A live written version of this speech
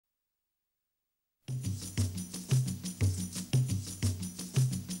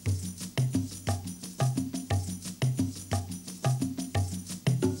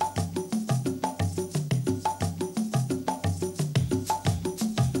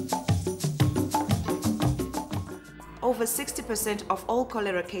over 60% of all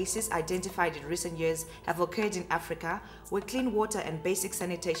cholera cases identified in recent years have occurred in Africa, where clean water and basic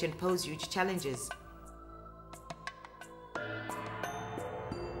sanitation pose huge challenges.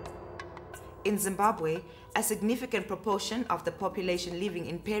 In Zimbabwe, a significant proportion of the population living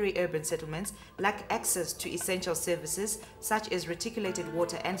in peri-urban settlements lack access to essential services such as reticulated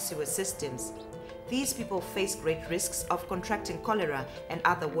water and sewer systems. These people face great risks of contracting cholera and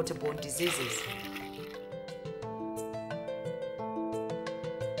other waterborne diseases.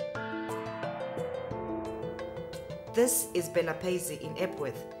 This is Bellapaisie in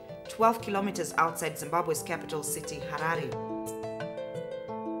Epworth, 12 kilometers outside Zimbabwe's capital city, Harare.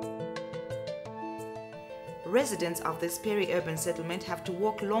 Residents of this peri-urban settlement have to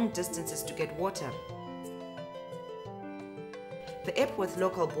walk long distances to get water. The Epworth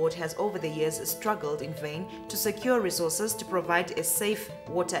local board has over the years struggled in vain to secure resources to provide a safe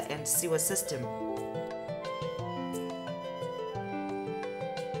water and sewer system.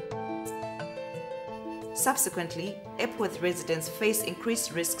 Subsequently, Epworth residents face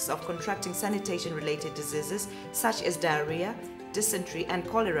increased risks of contracting sanitation-related diseases such as diarrhea, dysentery and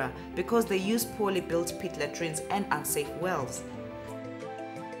cholera because they use poorly built pit latrines and unsafe wells.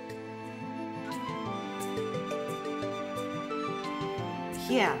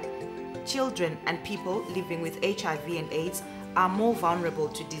 Here, children and people living with HIV and AIDS are more vulnerable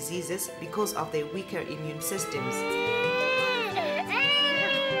to diseases because of their weaker immune systems.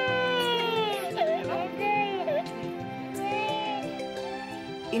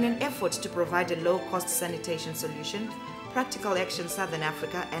 In an effort to provide a low-cost sanitation solution, Practical Action Southern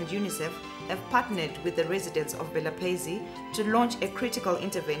Africa and Unicef have partnered with the residents of Bellapaisie to launch a critical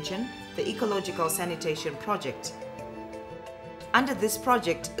intervention, the Ecological Sanitation project. Under this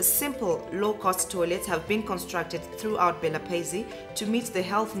project, simple, low-cost toilets have been constructed throughout Bellapaisie to meet the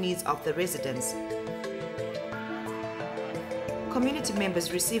health needs of the residents. Community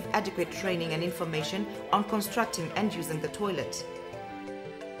members receive adequate training and information on constructing and using the toilet.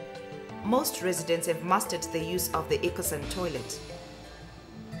 Most residents have mastered the use of the Ecosan toilet.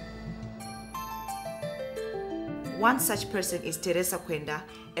 One such person is Teresa Kwenda,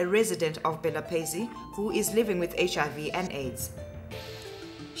 a resident of Bellapaisie who is living with HIV and AIDS.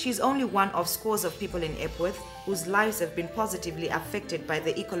 She is only one of scores of people in Epworth whose lives have been positively affected by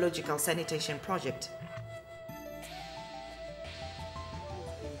the Ecological Sanitation project.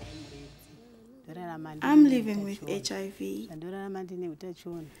 I'm living with HIV.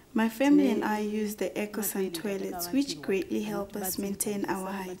 My family and I use the Ecosan toilets, which greatly help us maintain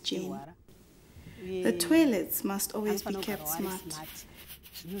our hygiene. The toilets must always be kept smart.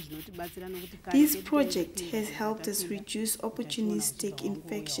 This project has helped us reduce opportunistic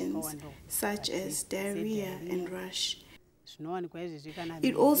infections such as diarrhea and rash.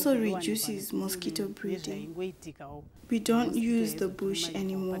 It also reduces mosquito breeding. We don't use the bush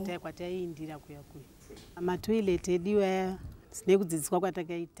anymore.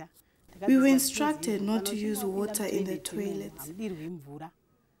 We were instructed not to use water in the toilets.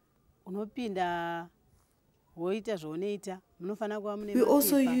 We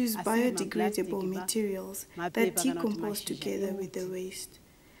also use biodegradable materials that decompose together with the waste.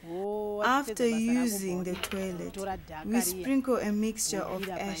 After using the toilet, we sprinkle a mixture of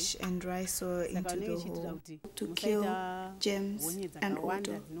ash and dry soil into the hole to kill germs and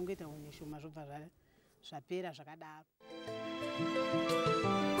odor.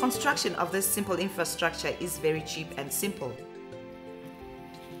 Construction of this simple infrastructure is very cheap and simple.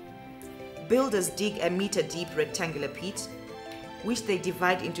 Builders dig a meter-deep rectangular pit, which they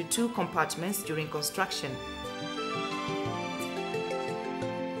divide into 2 compartments during construction.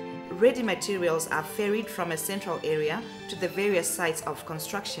 Ready materials are ferried from a central area to the various sites of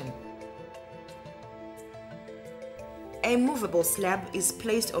construction. A movable slab is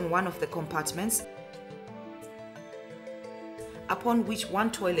placed on one of the compartments, upon which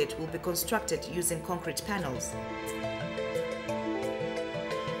one toilet will be constructed using concrete panels.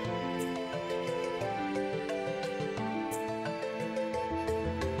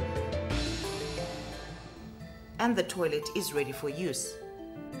 And the toilet is ready for use.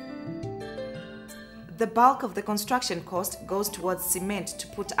 The bulk of the construction cost goes towards cement to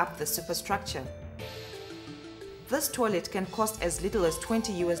put up the superstructure. This toilet can cost as little as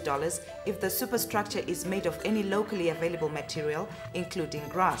 $20 if the superstructure is made of any locally available material, including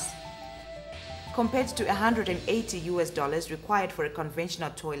grass. Compared to $180 required for a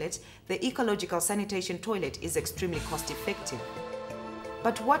conventional toilet, the Ecological Sanitation toilet is extremely cost-effective.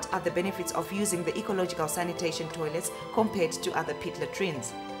 But what are the benefits of using the Ecological Sanitation toilets compared to other pit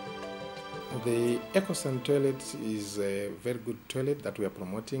latrines? The Ecosan toilet is a very good toilet that we are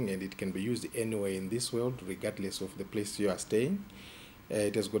promoting, and it can be used anywhere in this world, regardless of the place you are staying.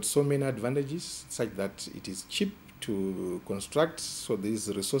 It has got so many advantages, such that it is cheap to construct, so these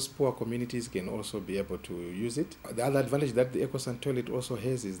resource-poor communities can also be able to use it. The other advantage that the Ecosan toilet also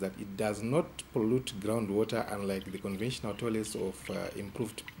has is that it does not pollute groundwater, unlike the conventional toilets of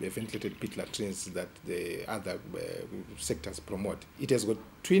improved ventilated pit latrines that the other sectors promote. It has got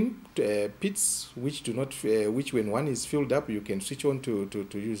twin pits, which do not, which when one is filled up, you can switch on to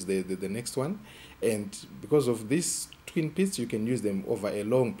use the next one, and because of this twin pits, you can use them over a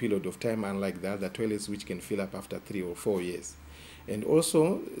long period of time, unlike the other toilets which can fill up after 3 or 4 years. And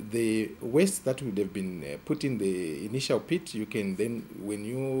also, the waste that would have been put in the initial pit, you can then, when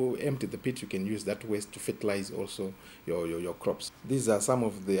you empty the pit, you can use that waste to fertilize also your crops. These are some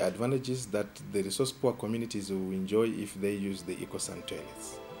of the advantages that the resource-poor communities will enjoy if they use the Ecosan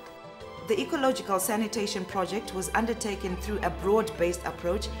toilets. The Ecological Sanitation project was undertaken through a broad-based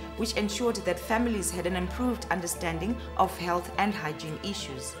approach which ensured that families had an improved understanding of health and hygiene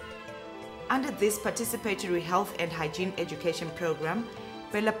issues. Under this participatory health and hygiene education program,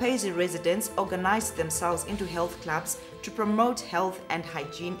 Bellapaisie residents organized themselves into health clubs to promote health and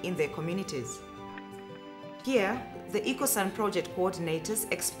hygiene in their communities. Here, the Ecosan project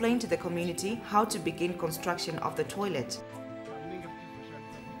coordinators explained to the community how to begin construction of the toilet.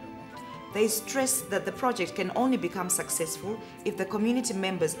 They stress that the project can only become successful if the community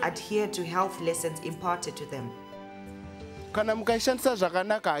members adhere to health lessons imparted to them. Kana mukashandisa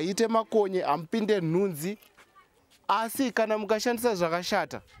zvakanaka haite makonye ampinde nhunzi, asi kana mukashandisa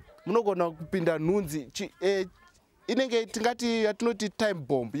zvakashata munogona kupinda nhunzi inenge tingati yatinoti time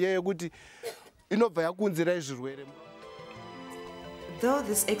bomb yekuti inobva yakunzirai zvirwere. Though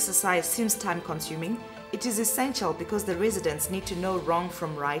this exercise seems time-consuming, it is essential because the residents need to know wrong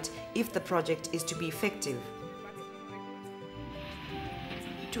from right if the project is to be effective.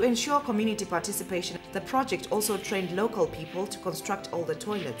 To ensure community participation, the project also trained local people to construct all the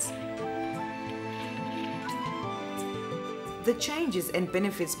toilets. The changes and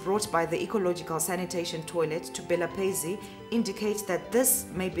benefits brought by the Ecological Sanitation toilet to Bellapaisie indicate that this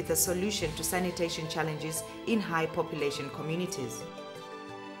may be the solution to sanitation challenges in high population communities.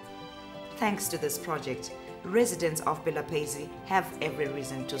 Thanks to this project, residents of Bellapaisie have every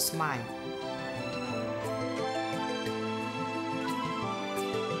reason to smile.